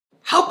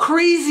How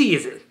crazy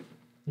is it?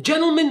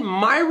 Gentlemen,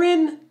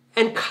 Myron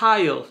and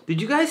Kyle,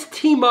 did you guys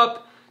team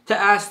up to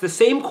ask the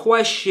same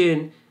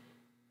question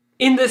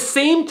in the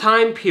same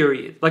time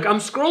period? Like, I'm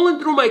scrolling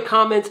through my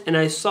comments and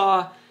I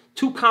saw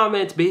two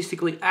comments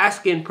basically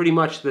asking pretty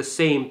much the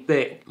same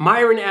thing.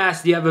 Myron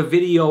asked, do you have a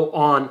video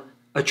on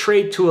a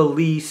trade to a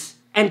lease?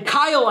 And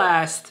Kyle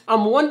asked,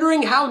 I'm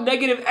wondering how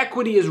negative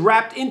equity is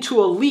wrapped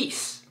into a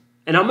lease.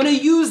 And I'm gonna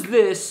use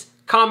this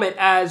comment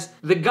as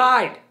the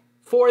guide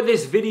for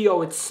this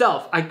video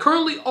itself. I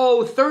currently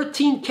owe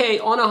 $13K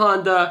on a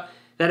Honda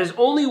that is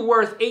only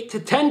worth 8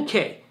 to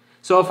 10K.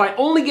 So if I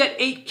only get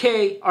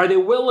 8K, are they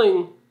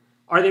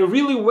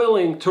really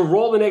willing to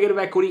roll the negative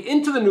equity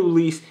into the new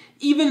lease,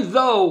 even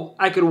though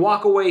I could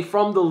walk away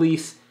from the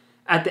lease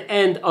at the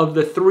end of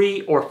the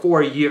 3 or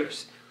 4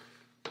 years?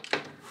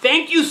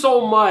 Thank you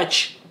so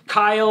much,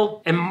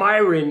 Kyle and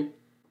Myron.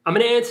 I'm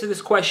gonna answer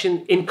this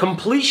question in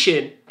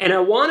completion, and I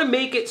wanna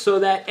make it so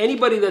that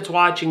anybody that's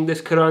watching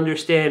this could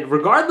understand,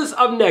 regardless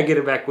of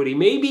negative equity,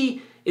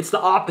 maybe it's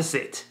the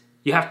opposite.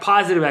 You have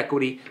positive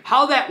equity,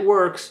 how that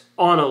works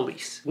on a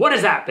lease. What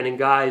is happening,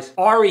 guys?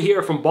 Ari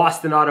here from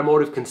Boston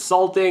Automotive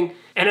Consulting.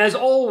 And as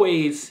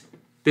always,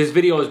 this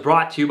video is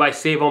brought to you by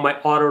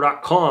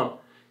SaveOnMyAuto.com.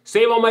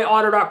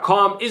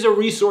 SaveOnMyAuto.com is a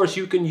resource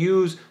you can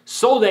use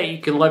so that you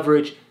can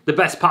leverage the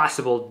best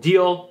possible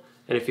deal.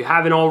 And if you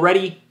haven't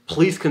already,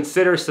 please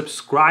consider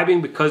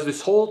subscribing, because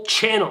this whole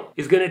channel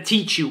is gonna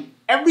teach you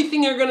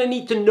everything you're gonna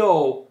need to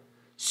know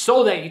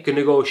so that you can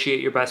negotiate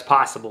your best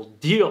possible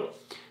deal.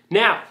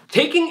 Now,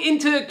 taking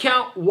into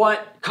account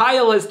what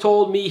Kyle has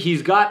told me,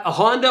 he's got a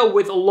Honda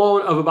with a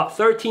loan of about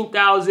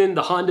 $13,000.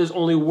 The Honda's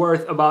only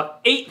worth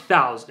about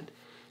 $8,000.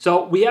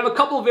 So we have a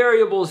couple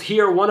variables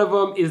here. One of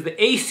them is the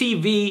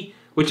ACV,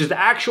 which is the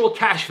actual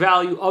cash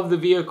value of the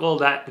vehicle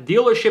that the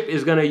dealership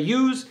is gonna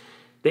use.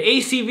 The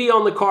ACV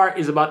on the car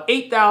is about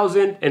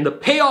 $8,000, and the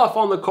payoff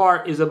on the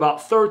car is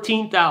about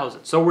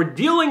 $13,000. So we're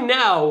dealing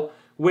now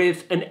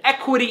with an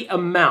equity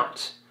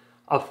amount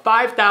of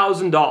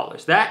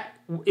 $5,000. That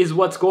is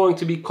what's going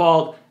to be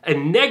called a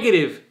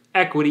negative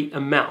equity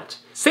amount.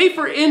 Say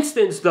for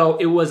instance though,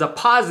 it was a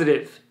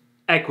positive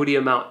equity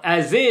amount,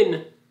 as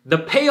in the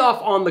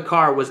payoff on the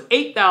car was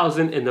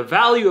 $8,000 and the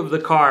value of the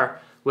car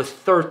was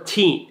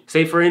 $13,000.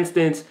 Say for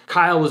instance,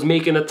 Kyle was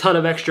making a ton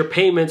of extra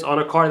payments on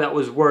a car that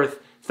was worth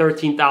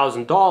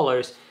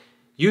 $13,000.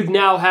 You'd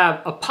now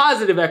have a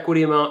positive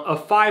equity amount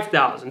of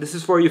 $5,000. This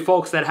is for you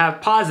folks that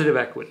have positive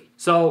equity.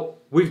 So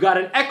we've got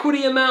an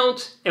equity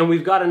amount and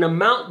we've got an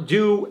amount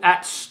due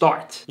at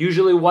start.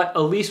 Usually what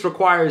a lease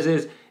requires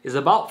is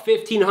about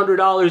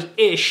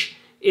 $1,500-ish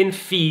in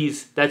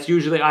fees. That's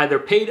usually either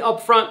paid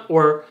upfront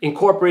or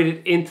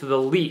incorporated into the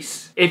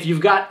lease. If you've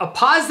got a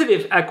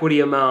positive equity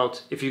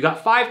amount, if you've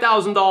got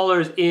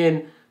 $5,000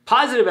 in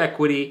positive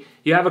equity,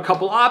 you have a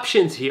couple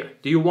options here.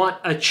 Do you want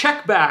a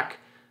check back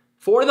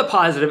for the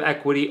positive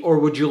equity, or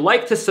would you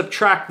like to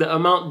subtract the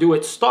amount due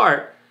at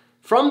start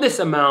from this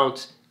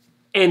amount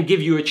and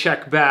give you a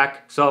check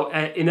back? So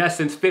in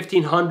essence,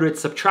 $1,500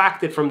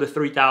 subtracted from the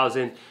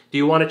 $3,000. Do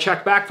you want a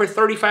check back for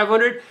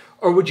 $3,500?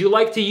 Or would you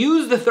like to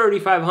use the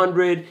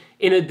 $3,500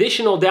 in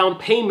additional down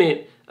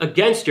payment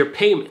against your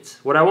payments?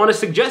 What I want to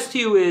suggest to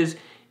you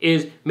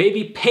is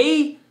maybe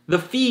pay the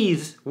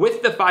fees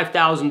with the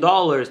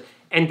 $5,000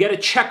 and get a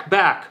check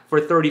back for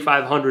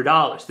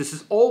 $3,500. This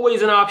is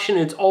always an option.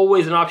 It's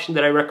always an option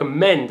that I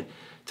recommend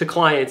to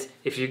clients.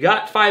 If you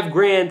got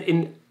 $5,000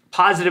 in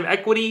positive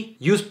equity,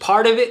 use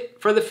part of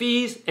it for the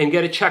fees and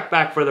get a check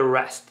back for the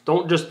rest.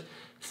 Don't just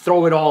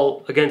throw it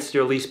all against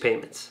your lease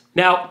payments.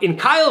 Now, in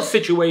Kyle's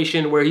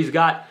situation where he's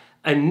got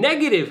a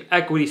negative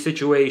equity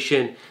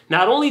situation,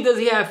 not only does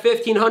he have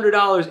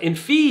 $1,500 in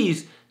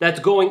fees that's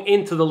going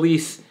into the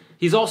lease,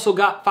 he's also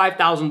got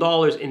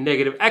 $5,000 in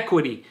negative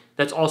equity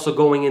that's also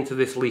going into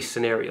this lease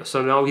scenario.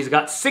 So now he's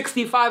got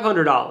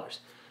 $6,500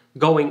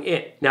 going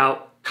in.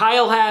 Now,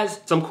 Kyle has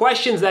some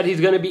questions that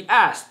he's gonna be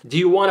asked. Do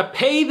you wanna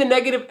pay the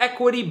negative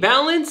equity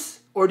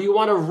balance, or do you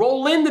wanna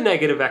roll in the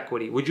negative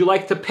equity? Would you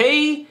like to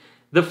pay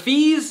the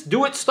fees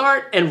due at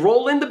start and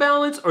roll in the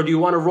balance, or do you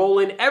wanna roll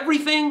in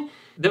everything?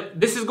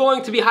 This is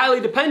going to be highly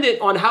dependent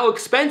on how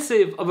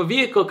expensive of a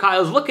vehicle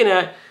Kyle's looking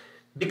at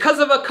because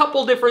of a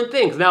couple different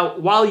things. Now,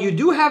 while you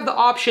do have the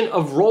option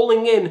of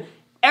rolling in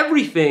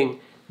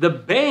everything, the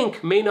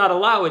bank may not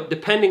allow it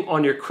depending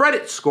on your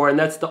credit score, and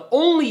that's the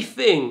only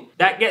thing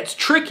that gets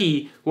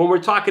tricky when we're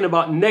talking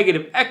about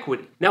negative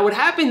equity. Now what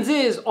happens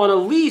is, on a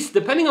lease,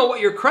 depending on what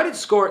your credit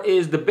score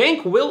is, the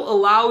bank will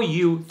allow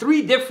you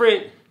 3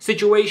 different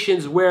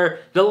situations where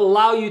they'll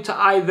allow you to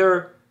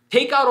either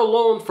take out a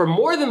loan for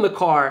more than the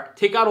car,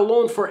 take out a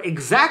loan for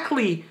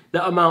exactly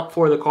the amount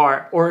for the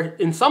car, or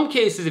in some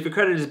cases, if your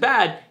credit is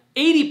bad,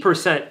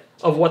 80%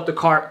 of what the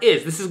car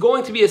is. This is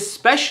going to be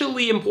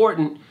especially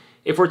important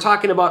if we're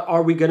talking about,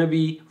 are we gonna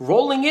be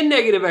rolling in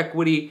negative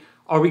equity?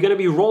 Are we gonna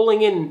be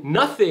rolling in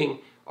nothing?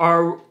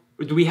 Or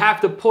do we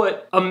have to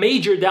put a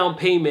major down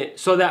payment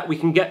so that we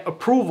can get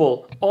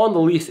approval on the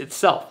lease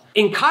itself?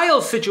 In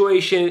Kyle's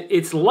situation,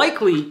 it's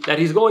likely that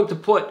he's going to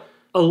put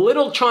a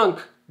little chunk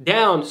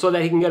down so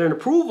that he can get an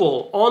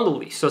approval on the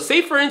lease. So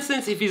say for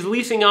instance, if he's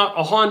leasing out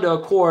a Honda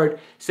Accord,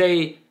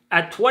 say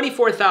at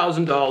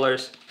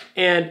 $24,000,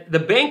 and the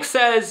bank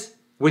says,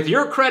 with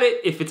your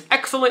credit, if it's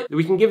excellent,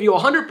 we can give you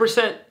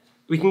 100%,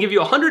 we can give you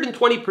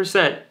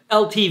 120%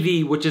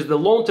 LTV, which is the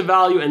loan to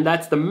value, and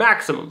that's the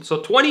maximum.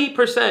 So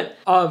 20%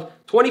 of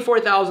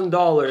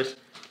 $24,000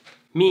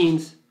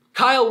 means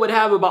Kyle would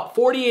have about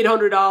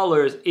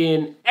 $4,800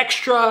 in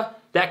extra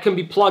that can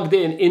be plugged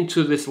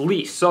into this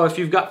lease. So if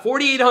you've got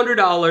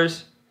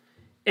 $4,800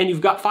 and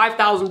you've got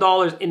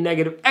 $5,000 in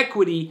negative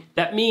equity,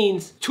 that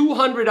means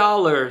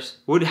 $200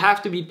 would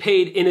have to be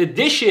paid in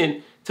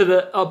addition to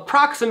the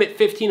approximate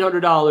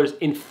 $1,500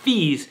 in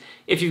fees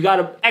if you've got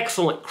an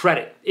excellent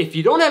credit. If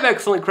you don't have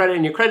excellent credit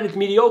and your credit is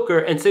mediocre,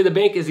 and say the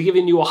bank is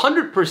giving you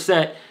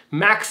 100%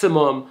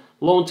 maximum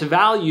loan to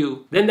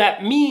value, then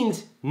that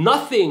means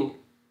nothing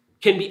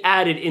can be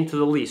added into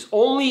the lease.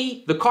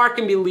 Only the car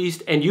can be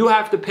leased, and you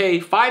have to pay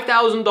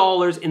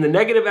 $5,000 in the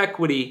negative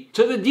equity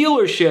to the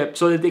dealership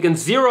so that they can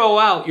zero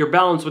out your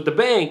balance with the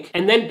bank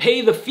and then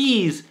pay the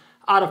fees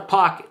out of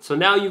pocket. So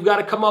now you've got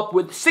to come up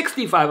with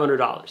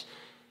 $6,500.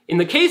 In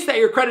the case that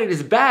your credit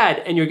is bad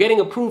and you're getting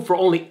approved for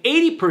only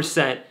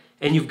 80%,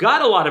 and you've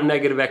got a lot of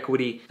negative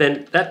equity,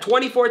 then that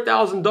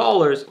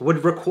 $24,000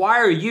 would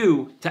require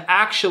you to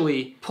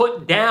actually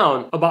put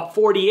down about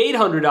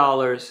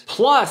 $4,800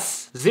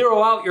 plus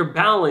zero out your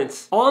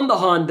balance on the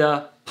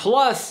Honda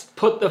plus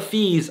put the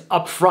fees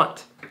up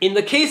front. In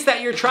the case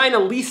that you're trying to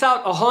lease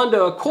out a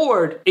Honda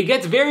Accord, it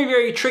gets very,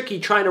 very tricky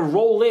trying to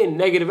roll in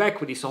negative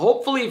equity. So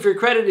hopefully if your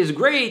credit is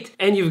great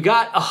and you've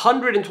got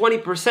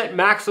 120%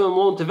 maximum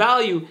loan to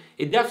value,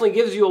 it definitely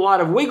gives you a lot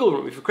of wiggle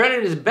room. If your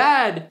credit is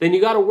bad, then you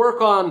got to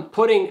work on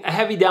putting a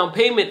heavy down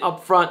payment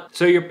up front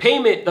so your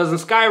payment doesn't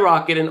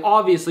skyrocket, and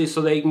obviously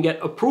so that you can get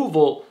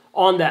approval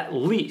on that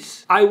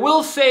lease. I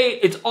will say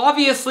it's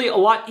obviously a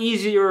lot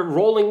easier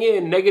rolling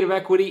in negative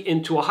equity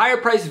into a higher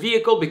price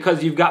vehicle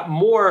because you've got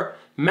more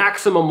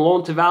maximum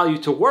loan to value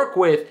to work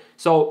with.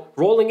 So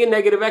rolling in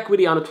negative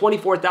equity on a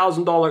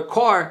 $24,000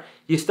 car,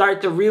 you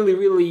start to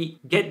really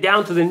get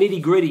down to the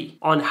nitty gritty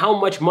on how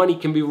much money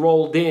can be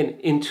rolled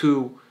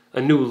into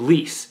a new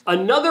lease.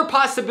 Another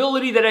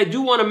possibility that I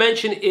do want to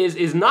mention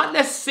is not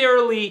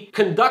necessarily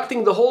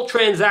conducting the whole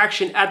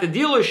transaction at the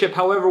dealership.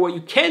 However, what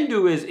you can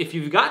do is, if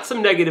you've got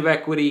some negative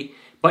equity,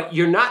 but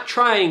you're not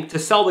trying to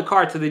sell the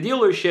car to the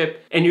dealership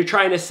and you're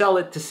trying to sell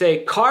it to,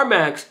 say,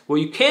 CarMax, what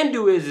you can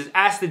do is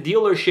ask the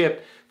dealership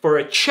for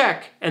a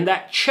check, and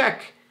that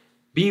check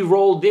be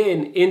rolled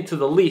into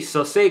the lease.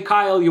 So say,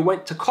 Kyle, you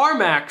went to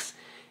CarMax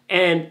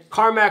and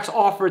CarMax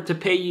offered to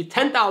pay you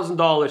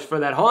 $10,000 for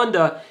that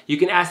Honda, you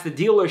can ask the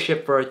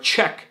dealership for a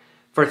check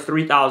for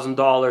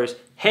 $3,000,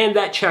 hand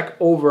that check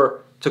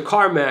over to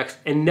CarMax,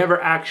 and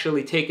never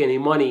actually take any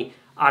money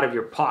out of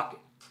your pocket.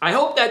 I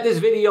hope that this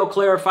video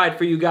clarified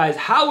for you guys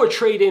how a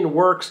trade-in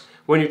works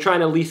when you're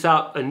trying to lease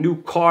out a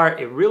new car.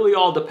 It really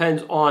all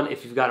depends on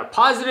if you've got a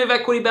positive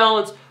equity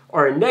balance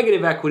or a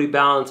negative equity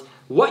balance,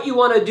 what you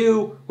want to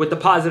do with the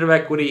positive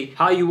equity,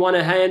 how you want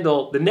to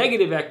handle the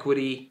negative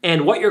equity,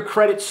 and what your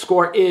credit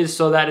score is,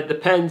 so that it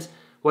depends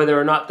whether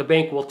or not the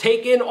bank will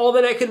take in all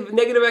the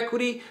negative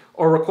equity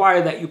or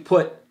require that you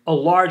put a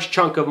large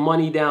chunk of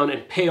money down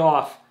and pay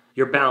off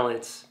your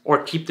balance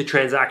or keep the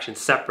transaction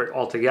separate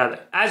altogether.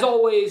 As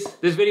always,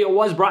 this video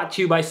was brought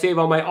to you by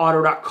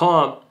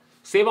SaveOnMyAuto.com.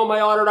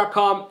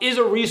 SaveOnMyAuto.com is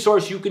a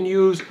resource you can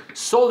use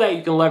so that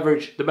you can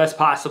leverage the best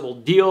possible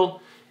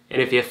deal.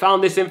 And if you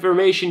found this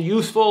information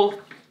useful,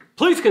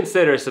 please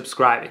consider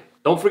subscribing.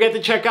 Don't forget to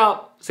check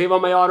out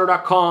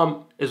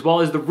SaveOnMyAuto.com as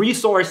well as the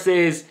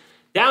resources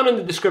down in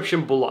the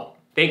description below.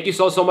 Thank you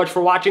so much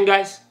for watching,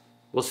 guys.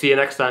 We'll see you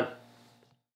next time.